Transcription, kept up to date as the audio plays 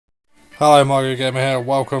Hello, Mario Gamer here.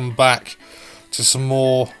 Welcome back to some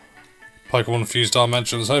more Pokémon Fused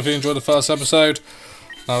Dimensions. Hopefully you enjoyed the first episode.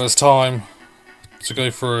 Now it's time to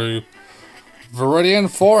go through Viridian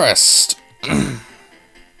Forest.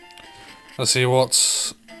 Let's see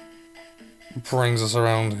what brings us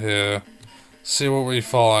around here. See what we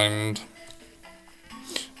find.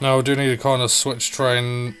 Now we do need to kind of switch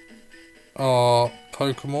train our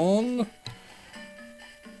Pokemon.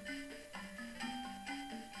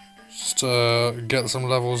 Just get some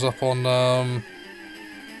levels up on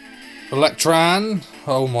Electran.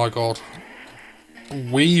 Oh my god.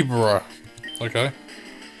 Weebra. Okay.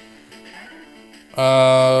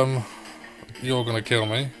 You're gonna kill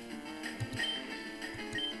me.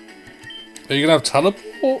 Are you gonna have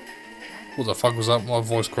teleport? What the fuck was that? My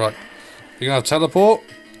voice cracked. You're gonna have teleport?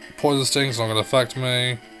 Poison Sting's not gonna affect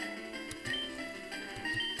me.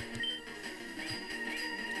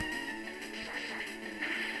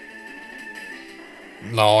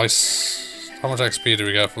 Nice. How much XP do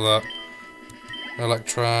we get for that?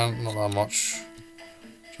 Electran, not that much.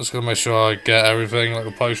 Just gonna make sure I get everything, like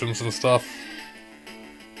the potions and stuff.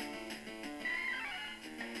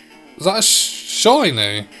 Is that a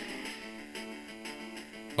shiny?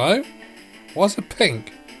 No? Why is it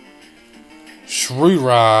pink?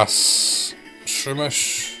 Shrooras.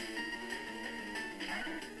 Shroomish.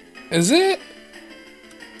 Is it?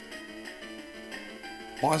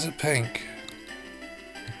 Why is it pink?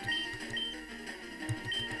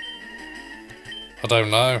 I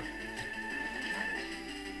don't know.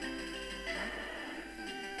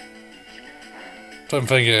 Don't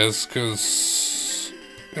think it is, because...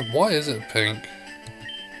 why is it pink?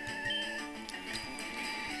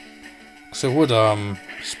 Because it would,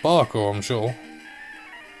 sparkle, I'm sure.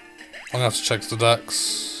 I'm gonna have to check the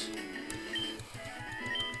decks.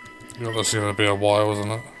 Yeah, that's gonna be a while,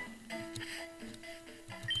 isn't it?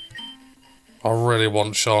 I really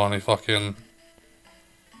want shiny fucking...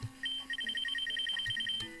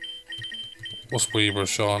 What's Weebra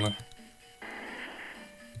shiny?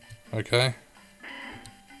 Okay.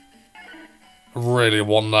 I really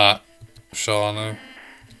want that shiny.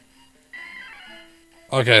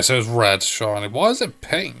 Okay, so it's red shiny. Why is it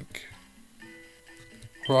pink?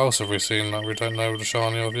 What else have we seen that we don't know the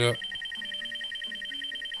shiny of yet?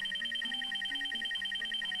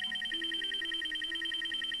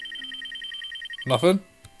 Nothing?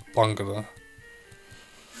 Bunga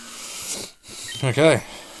there. Okay.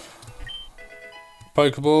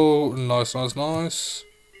 Pokeball, nice.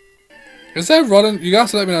 Is there running? You have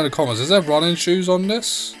to let me know in the comments. Is there running shoes on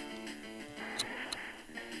this?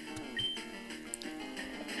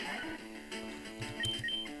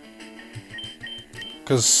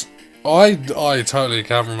 Because I totally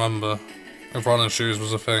can't remember if running shoes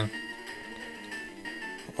was a thing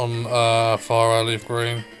on Fire Red Leaf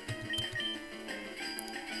Green.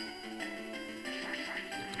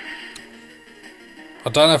 I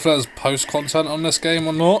don't know if there's post content on this game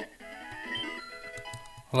or not.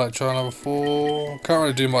 Electran number 4. Can't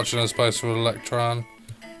really do much in this space with Electran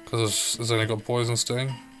because it's only got Poison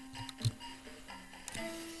Sting.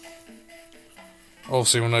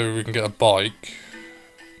 Obviously, maybe we can get a bike.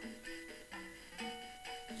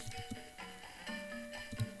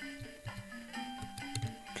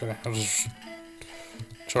 Okay, I'll just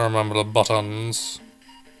try to remember the buttons.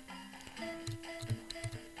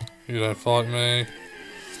 You don't fight me.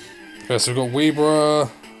 Okay, so we've got Weebra.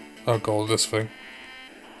 Oh god, this thing.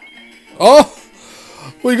 Oh!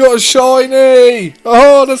 We got a shiny!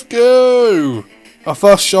 Oh, let's go! Our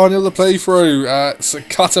first shiny of the playthrough. It's a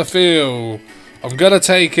Cutterfield. I'm gonna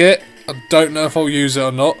take it. I don't know if I'll use it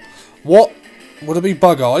or not. What? Would it be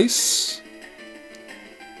Bug Ice?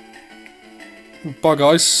 Bug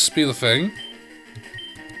Ice be the thing.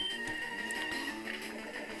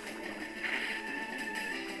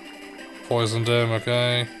 Poisoned him,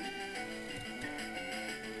 okay.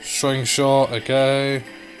 String Shot, okay.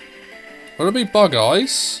 Would it be Bug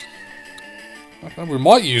Ice? Okay, we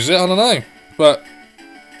might use it, I don't know. But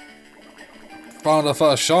found our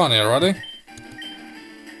first shiny already.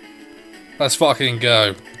 Let's fucking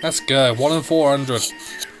go. Let's go. 1 in 400.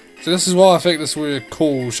 So this is why I think this will be a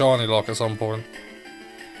cool shiny lock at some point.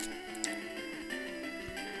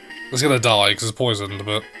 It's gonna die because it's poisoned a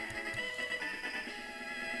bit.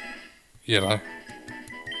 You know.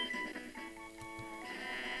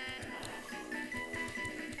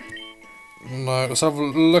 No, let's have a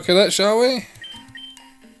look at it, shall we?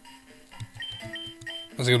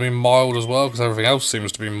 Is it going to be mild as well? Because everything else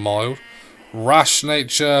seems to be mild. Rash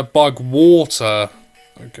nature, bug water.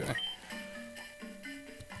 Okay.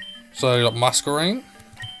 So you got Masquerain.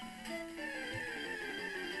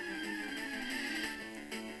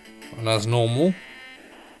 And that's normal.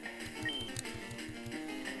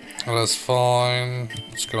 And that's fine.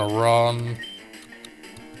 It's gonna run.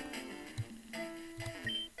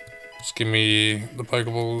 Just give me the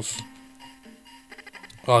Pokeballs.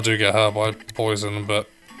 I do get hurt by poison, but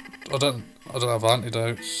I don't have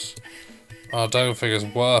antidotes. I don't think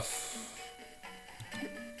it's worth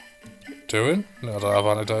doing. No, I don't have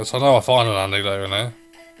antidotes. I know I'll find an antidote in here.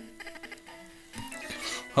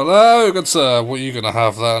 Hello, good sir. What are you gonna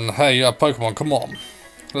have then? Hey, Pokemon, come on.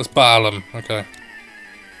 Let's battle them. Okay.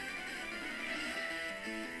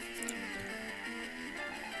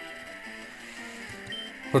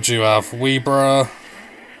 What do you have? Weebra.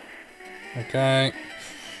 Okay.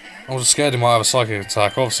 I was scared he might have a psychic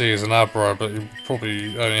attack. Obviously he's an Abra, but he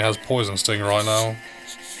probably only has Poison Sting right now.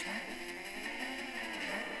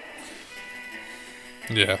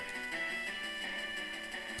 Yeah.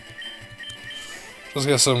 Let's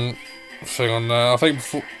get some thing on there. I think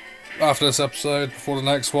after this episode, before the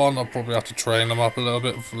next one, I'll probably have to train them up a little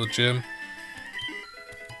bit for the gym.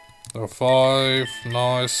 Level 5,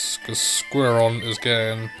 nice, because Squirron is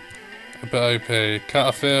getting a bit OP.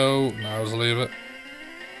 Cataphill, no, let's leave it.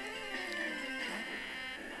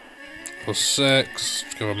 Level 6,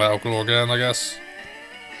 give a Metal Claw again, I guess.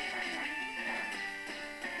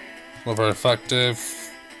 Not very effective.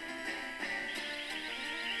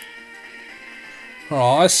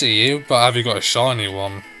 Oh, I see you, but have you got a shiny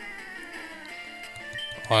one?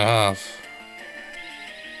 I have.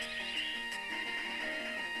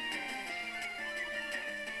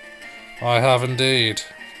 I have indeed.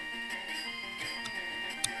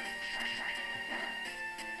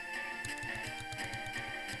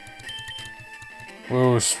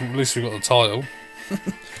 Well, at least we got the title.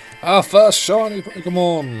 Our first shiny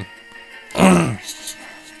Pokemon!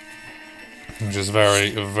 Which is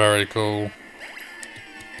very, very cool.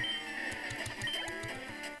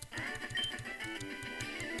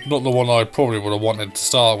 Not the one I probably would have wanted to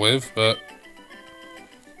start with, but...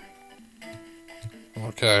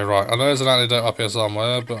 Okay, right. I know there's an antidote up here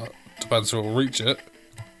somewhere, but depends if we'll reach it.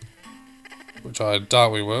 Which I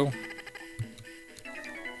doubt we will.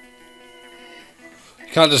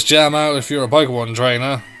 You can't just jam out if you're a Pokemon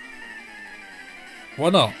trainer. Why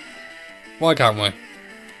not? Why can't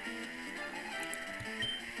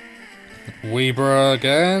we? Weebra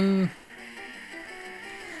again.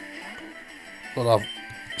 But I've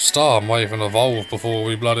Star might even evolve before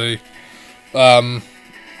we bloody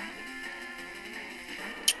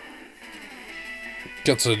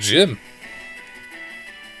get to the gym.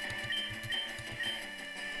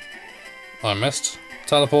 I missed.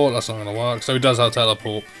 Teleport, that's not gonna work. So he does have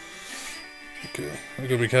teleport. Okay, I'm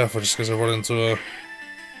gonna be careful just because I run into a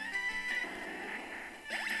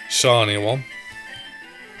shiny one.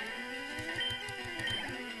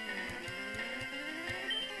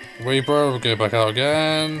 Weebra, we'll go back out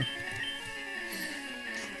again.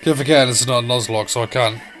 Keep forgetting it's not a Nuzlocke, so I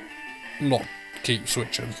can't not keep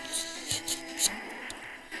switching.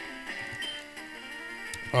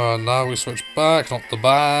 Now we switch back, not the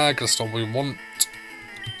bag, that's not what we want.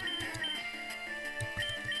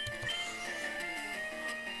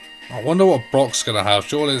 I wonder what Brock's gonna have.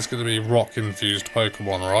 Surely it's gonna be rock infused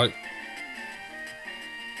Pokemon, right?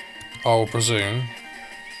 I will presume.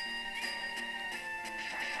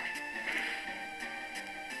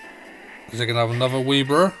 Is he gonna have another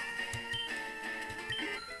Weebra?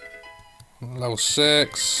 Level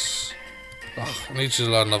 6. Ugh, I need you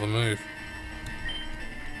to learn another move.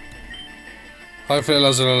 Hopefully it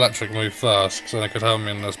has an electric move first, because then it could help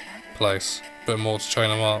me in this place. A bit more to train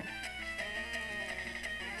him up.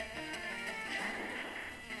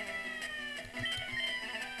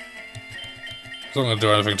 It's not going to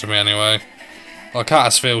do anything to me anyway. Well,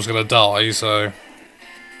 Cataphyll's going to die, so...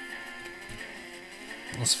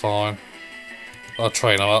 That's fine. I'll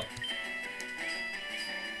train him up.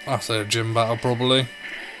 After a gym battle, probably.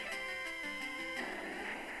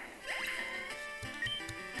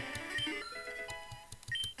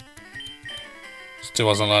 Still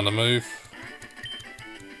hasn't learned to move.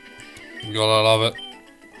 You gotta love it.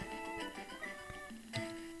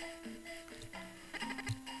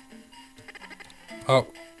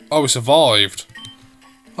 Oh, we survived.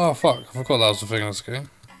 Oh fuck, I forgot that was the thing in this game.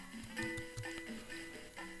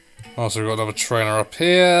 Oh, so we've got another trainer up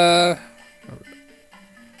here.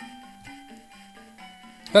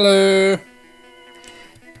 Hello.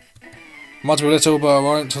 Might be a little, but I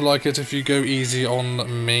won't like it if you go easy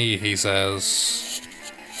on me, he says.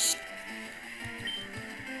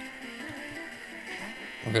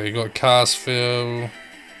 Okay, you got Carsfield.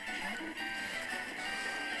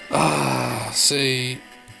 See,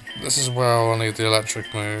 this is where I need the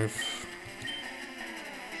electric move.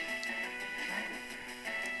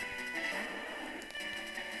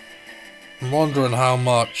 I'm wondering how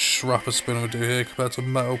much Rapid Spin would do here compared to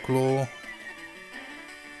Metal Claw.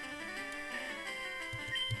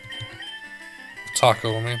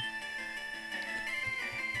 Tackle, I mean.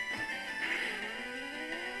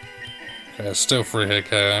 Okay, it's still 3 hit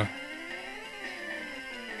KO.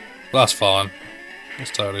 That's fine.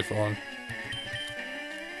 That's totally fine.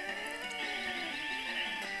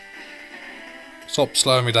 Stop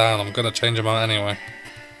slowing me down, I'm gonna change him out anyway.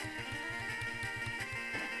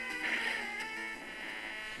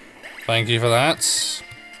 Thank you for that.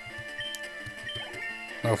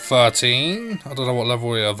 Now 13. I don't know what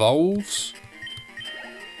level it evolves.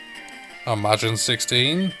 I imagine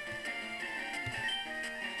 16.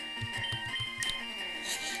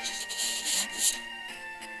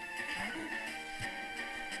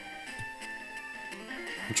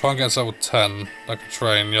 I'm trying to get to level 10. I can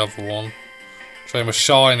train the other one. Train with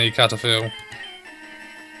shiny Cataphill.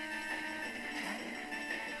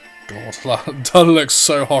 God, that looks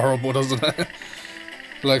so horrible, doesn't it?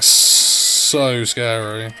 It looks so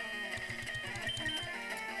scary.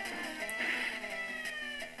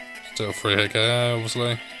 Still 3 hit KO,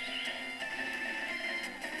 obviously.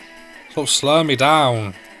 Stop slowing me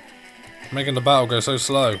down. Making the battle go so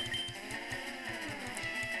slow.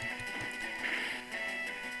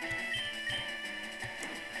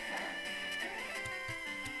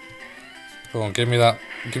 Come on, give me that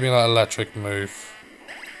electric move.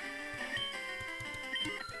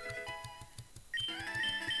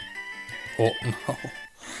 Oh, no.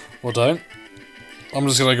 Well, don't. I'm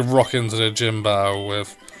just gonna rock into the gym battle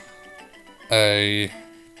with a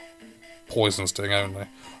poison sting only.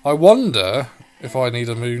 I wonder if I need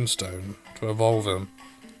a moonstone to evolve him.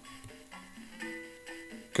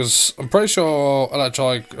 Because I'm pretty sure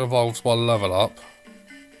Electrike evolves by level up.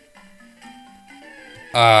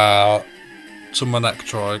 To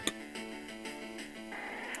Manectrike.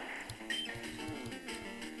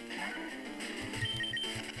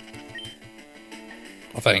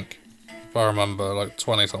 I think. If I remember, like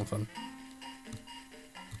 20 something.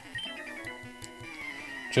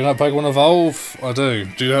 Do you know that Pokemon evolve? I do.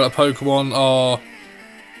 Do you know that Pokemon are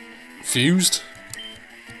fused?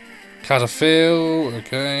 Cataphill,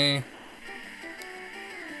 okay.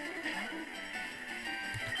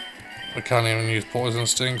 I can't even use Poison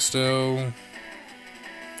Sting still.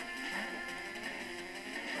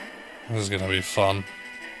 This is gonna be fun.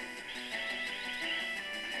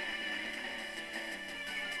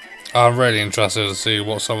 I'm really interested to see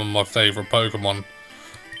what some of my favourite Pokemon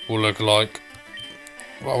will look like.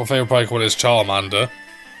 Well, my favourite Pokemon is Charmander.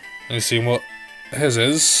 And you've seen what his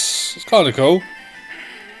is. It's kind of cool.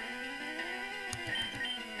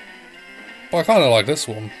 But I kind of like this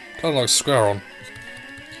one. Kind of like Squirron.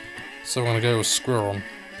 So I'm going to go with Squirron.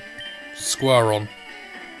 Squirron.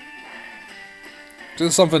 Do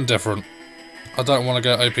something different. I don't want to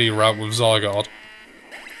go OP route with Zygarde.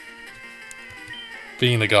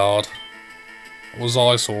 Venegard. Or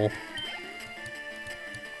Zysaur.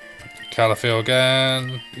 Cataphill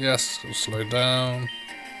again. Yes, it'll slow down.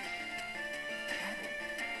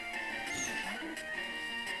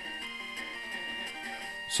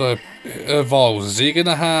 So, it evolves. Is he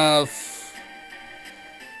gonna have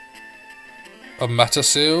a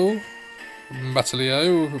Metasil?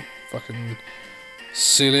 Metalio? Fucking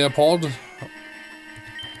Celiopod?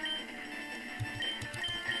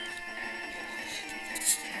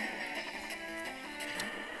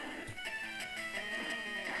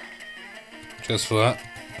 Just for that.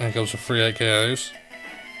 And it goes for 3 AKOs.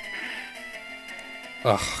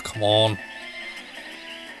 Ugh, come on.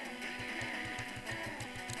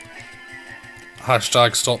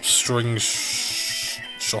 Hashtag stop string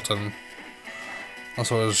shotting. That's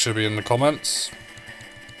what it should be in the comments.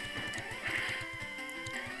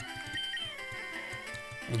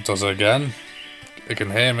 It does it again. It can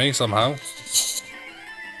hear me somehow.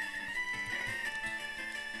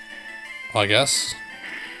 I guess.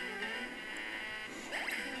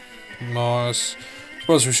 Nice. I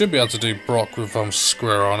suppose we should be able to do Brock with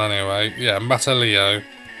Squirron anyway. Yeah, Metalio.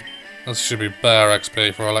 This should be bare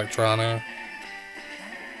XP for Electrania.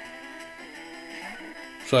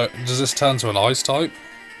 So, does this turn to an ice type?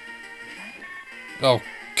 Oh.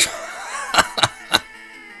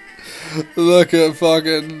 Look at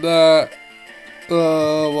fucking that.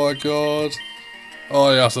 Oh my god.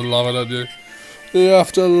 Oh, you have to love it, don't you? You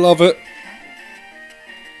have to love it.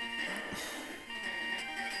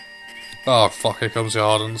 Oh fuck, here comes the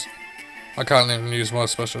Hardens. I can't even use my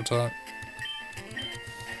special attack.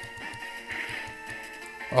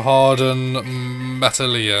 A Harden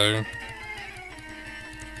Metalio.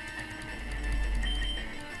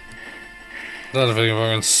 I don't think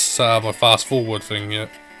I've even set up my fast forward thing yet.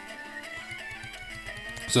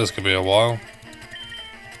 So this could be a while.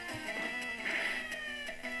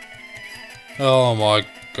 Oh my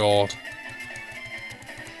god.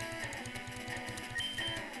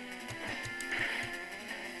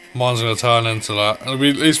 Mine's gonna turn into that. At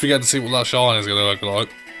least we get to see what that shine is gonna look like.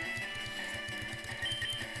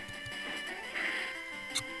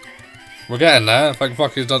 We're getting there. Thank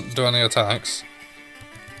fuck he doesn't do any attacks.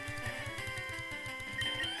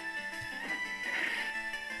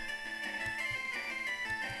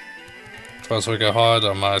 Try so we go higher.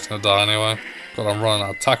 Don't matter, it's gonna die anyway. God, I'm running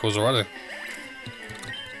out of tackles already.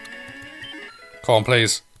 Come on,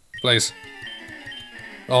 please. Please.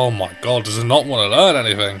 Oh my god, does it not want to learn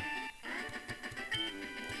anything?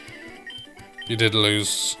 You did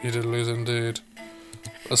lose. You did lose indeed.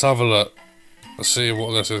 Let's have a look. Let's see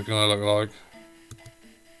what this is going to look like.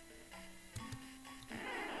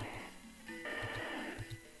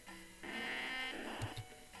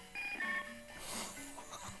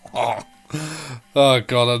 Oh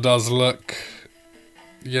god, it does look,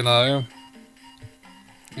 you know,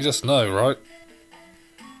 you just know, right?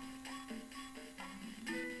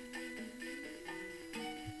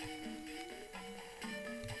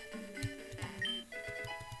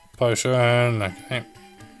 Potion, okay.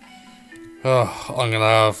 Oh, I'm gonna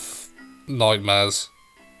have nightmares.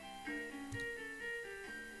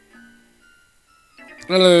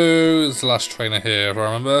 Hello, it's the last trainer here, if I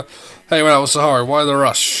remember. Hey, well, Sahara, why the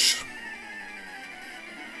rush?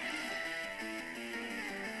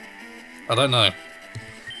 I don't know.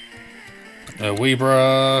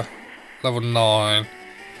 Weebra, level 9.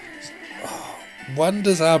 When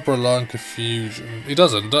does Abra learn Confusion? He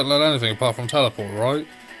doesn't. Don't learn anything apart from Teleport, right?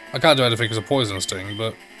 I can't do anything because of Poison Sting,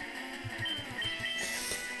 but...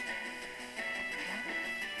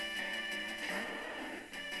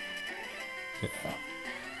 yeah.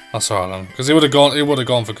 That's alright then. Because he would have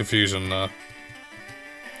gone for Confusion there.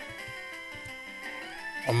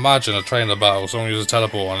 Imagine a trainer battle, someone uses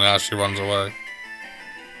Teleport and it actually runs away.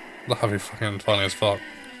 That'd be fucking funny as fuck.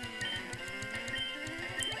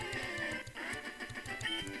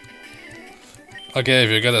 I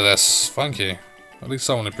gave you good at this. Thank you. At least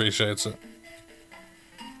someone appreciates it.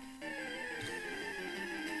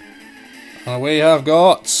 And we have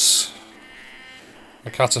got a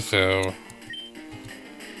Cataphill.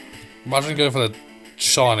 Imagine going for the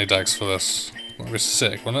shiny decks for this. That'd be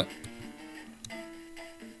sick, wouldn't it?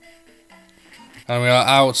 And we are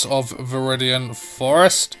out of Viridian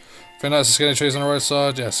Forest. If you notice the skinny trees on the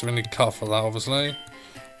roadside, yes, we need to cut for that, obviously.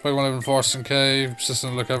 Pokemon live in forest and cave,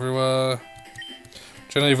 persistent look everywhere.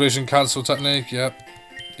 General evolution cancel technique, yep.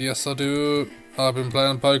 Yes, I do. I've been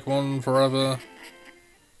playing Pokemon forever.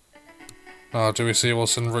 Now, do we see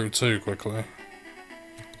what's in Route 2 quickly?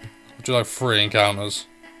 Would you like 3 encounters?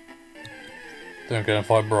 Don't go and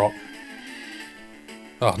fight Brock.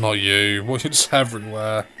 Oh, not you. Well, you're just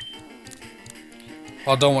everywhere.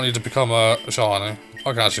 I don't want you to become a shiny.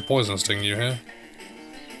 I can actually Poison Sting you here.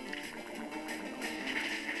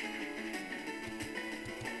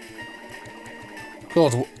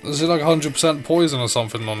 God, is it like 100% poison or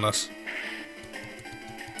something on this?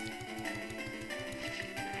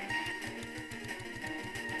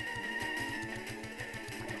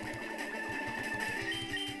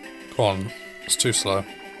 Come on, it's too slow.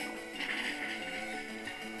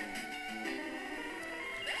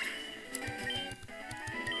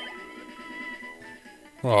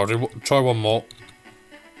 Well, I'll try one more.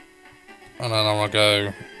 And then I'm gonna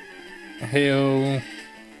go heal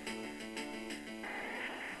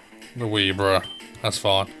the Weebra. That's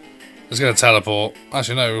fine. It's gonna teleport.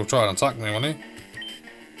 Actually no, he'll try and attack me, won't he?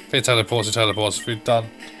 If he teleports, he teleports. If he's done,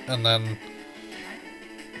 and then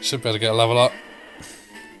should be able to get a level up.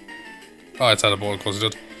 Oh, I teleported, of course he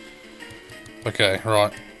did. Okay,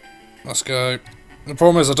 right. Let's go. The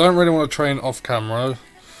problem is I don't really want to train off camera.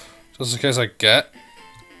 Just in case I get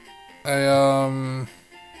a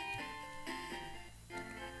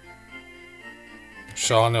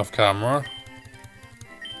shiny off camera.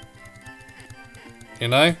 You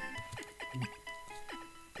know?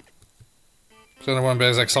 Then it won't be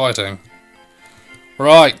as exciting.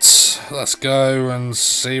 Right, let's go and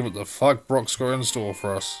see what the fuck Brock's got in store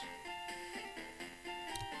for us.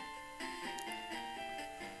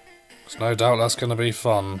 There's no doubt that's going to be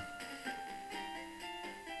fun.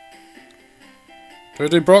 Do we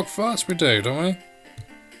do Brock first? We do, don't we?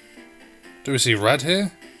 Do we see red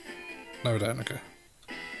here? No, we don't, okay.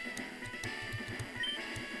 Do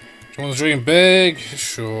you want to dream big?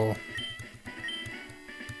 Sure.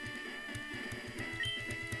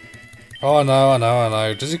 Oh, I know, I know, I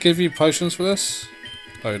know. Does it give you potions for this?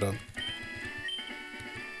 No, it doesn't.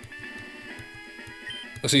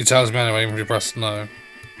 Let's see, it tells me anyway when you press no.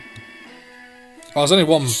 Oh, there's only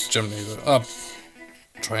one gym leader.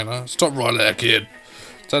 Trainer. Stop right there, kid.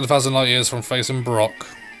 10,000 light years from facing Brock.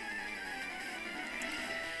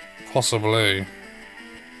 Possibly.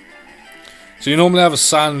 So you normally have a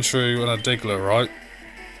Sandshrew and a Diggler, right?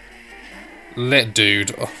 Lit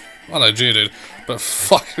dude. Oh, I know Geodude, but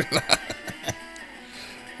fuck that.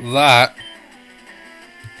 That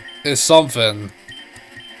is something.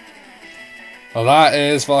 Oh, that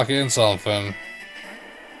is fucking something.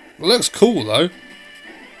 It looks cool though.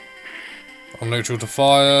 I'm neutral to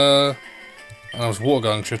fire. And I was water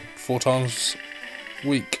gun 4 times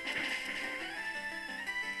weak.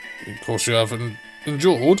 Of course you haven't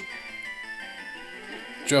endured.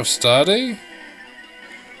 Do you have sturdy?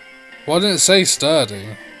 Why didn't it say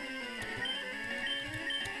sturdy?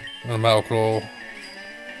 And a metal claw.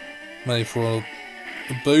 Maybe for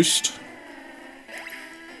a boost.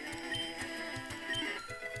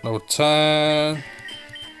 Level 10.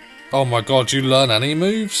 Oh my god, you learn any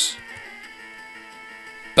moves?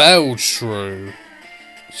 Beldshrew.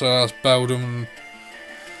 So that's Beldum.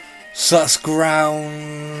 So that's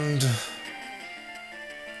ground.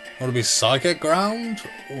 Would it be psychic ground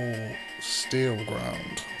or steel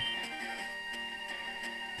ground?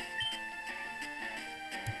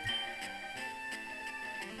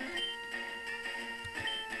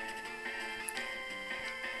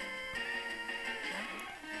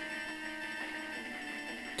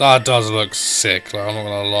 That does look sick, like, I'm not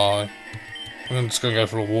gonna lie. I'm just gonna go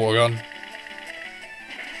for a water gun.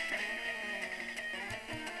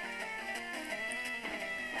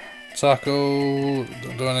 Tackle,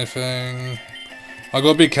 don't do anything. I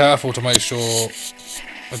gotta be careful to make sure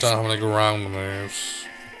I don't have any ground moves.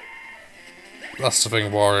 That's the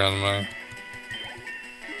thing worrying me.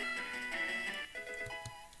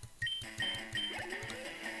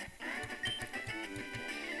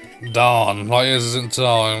 Darn, light years isn't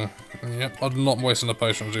time. Yep, I'm not wasting a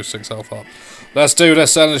potion to do 6 health up. Let's do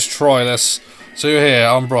this then, let's try this. So you're here,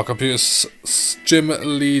 I'm Brock, computer gym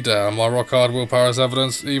leader. My rock hard willpower is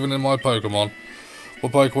evidence even in my Pokemon. My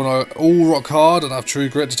Pokemon are all rock hard and have true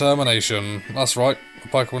grit determination. That's right,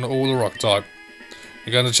 my Pokemon are all the rock type.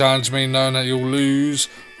 You're going to challenge me knowing that you'll lose.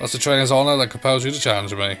 That's the trainer's honour that compels you to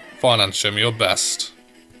challenge me. Fine, show me your best.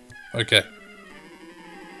 Okay.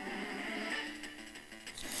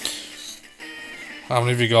 How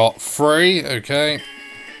many have you got? 3, okay.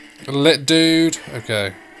 A lit dude,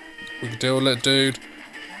 okay. We can deal with lit dude.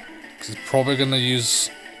 Because he's probably going to use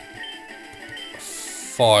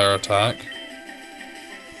fire attack.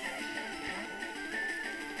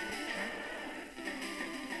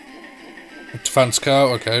 Defense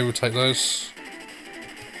coat, okay, we'll take those.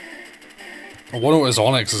 I wonder what his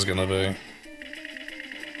Onyx is going to be.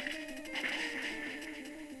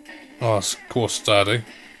 Oh, it's of course sturdy.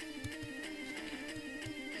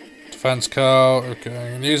 Defense coat,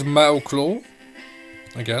 okay. And use Metal Claw.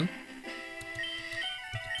 Again.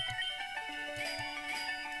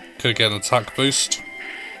 Could get an attack boost.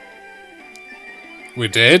 We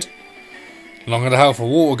did. Longer to health for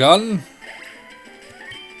water gun.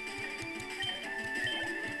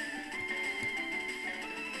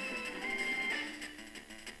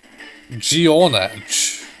 Geon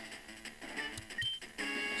Edge.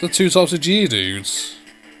 The 2 types of Geodudes.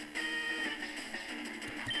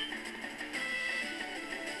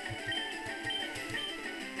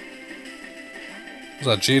 Is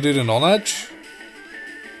that Geodude and On Edge?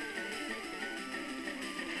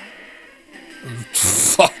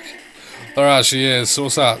 Fuck. There actually is. So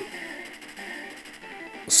what's that?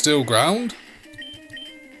 Steel ground?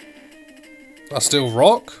 That's steel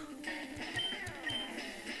rock?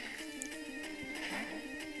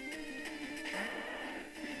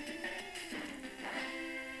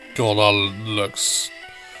 God, that looks...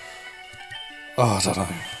 Oh, I don't know.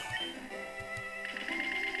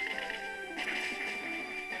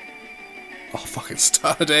 Oh, fucking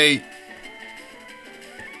sturdy.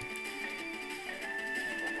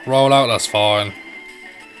 Roll out, that's fine.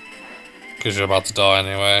 Because you're about to die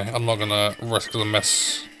anyway. I'm not gonna risk the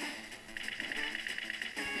miss.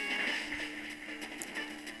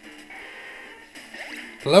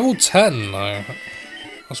 Level 10 though.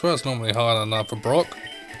 I swear it's normally higher than that for Brock.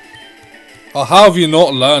 Oh, how have you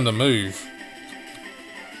not learned a move?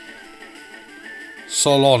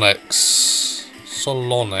 Solonix.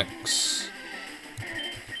 Solonix.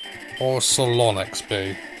 Or Solonix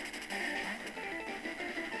be?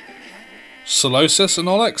 Solosis and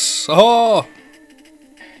Onyx? Oh!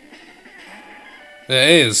 It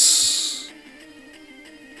is.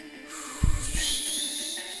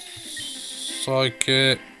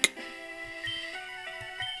 Psychic.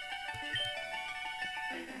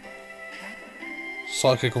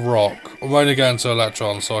 Psychic Rock. I'm only going to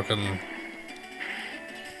Electron so I can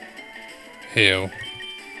heal.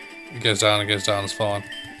 It goes down, it's fine.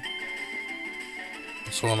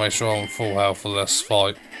 Just want to make sure I'm full health for this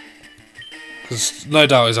fight. Because no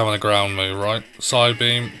doubt he's having a ground move, right? Side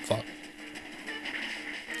beam, fuck.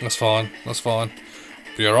 That's fine, that's fine.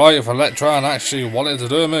 Be alright if Electron actually wanted to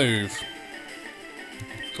do a move.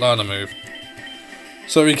 Learn a move.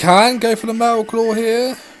 So we can go for the Metal Claw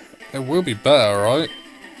here. It will be better, right?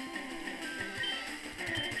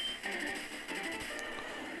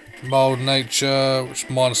 Mild Nature, which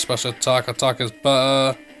minus special attack. Attack is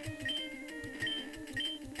better.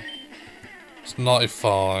 It's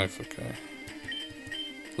 95, okay.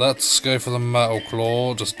 Let's go for the Metal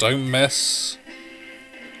Claw. Just don't miss.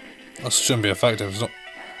 That shouldn't be effective. It's not.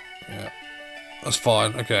 Yeah. That's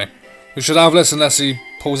fine, okay. We should have this unless he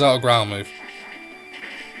pulls out a ground move.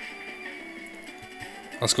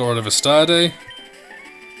 Let's get rid of his sturdy.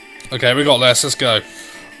 Okay, we got this. Let's go.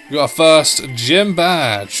 We got our first gym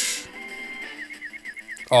badge.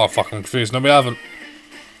 Oh, fuck, I'm confused. No, we haven't.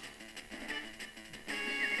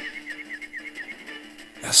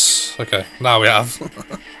 Yes. Okay, now we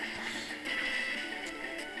have.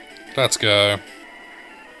 Let's go.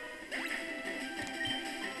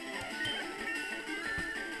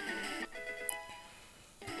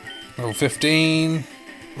 Level 15.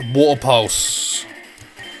 Water Pulse.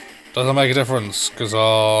 Doesn't make a difference, because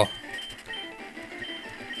our...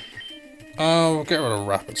 we'll get rid of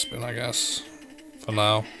Rapid Spin, I guess. For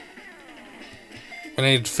now. We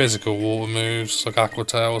need physical water moves, like Aqua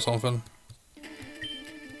Tail or something.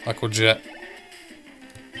 Aqua Jet.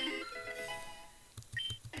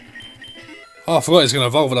 Oh, I forgot he's going to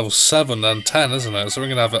evolve at level 7 and 10, isn't it? So we're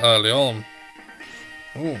going to have it early on.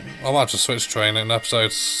 Ooh, I might just switch training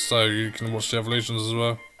episodes so you can watch the evolutions as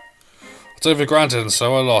well. I took it for granted and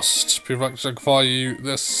so I lost. People like to acquire you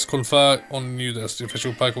this, confer on you this, the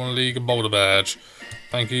official Pokemon League Boulder Badge.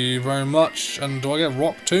 Thank you very much. And do I get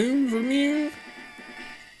Rock Tomb from you?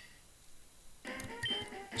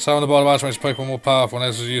 Summon the Boulder Badge makes Pokemon more powerful and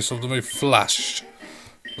there's the use of the move Flash.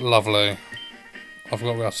 Lovely. I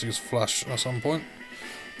forgot we have to use Flash at some point.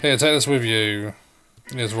 Here, take this with you.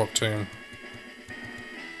 Here's Rock Tomb.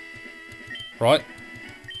 Right?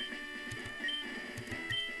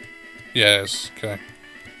 Yes, okay.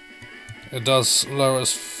 It does lower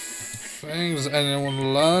its thing. Does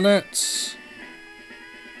anyone learn it?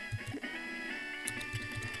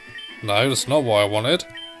 No, that's not what I wanted.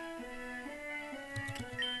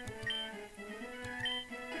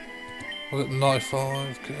 Was it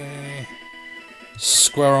 95? Okay.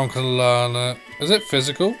 Square can learn it. Is it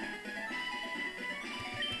physical?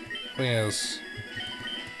 I think it is.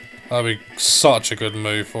 That'd be such a good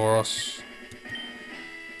move for us.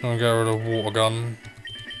 I'm gonna get rid of Water Gun.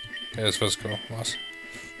 Yeah, it's physical. Nice.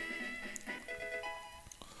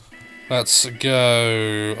 Let's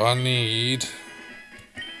go. I need to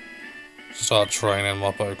start training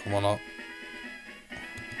my Pokemon up.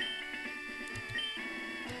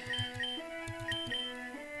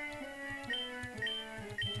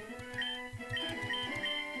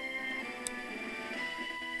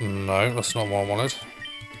 No, that's not what I wanted.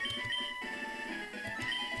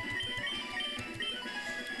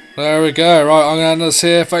 There we go. Right, I'm going to end this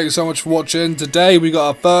here. Thank you so much for watching. Today we got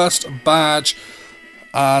our first badge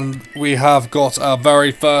and we have got our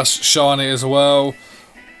very first shiny as well.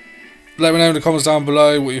 Let me know in the comments down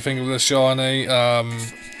below what you think of this shiny.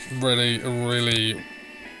 Really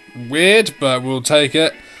weird, but we'll take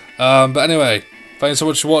it. But anyway, thanks so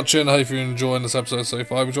much for watching. I hope you're enjoying this episode so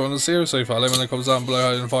far. If you're enjoying the series so far, let me know in the comments down below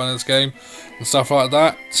how you find this game and stuff like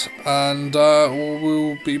that. And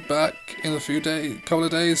we'll be back in a couple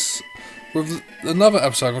of days with another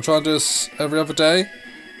episode. I'll try and do this every other day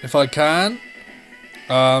if I can.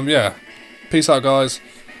 Yeah. Peace out, guys.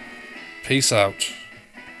 Peace out.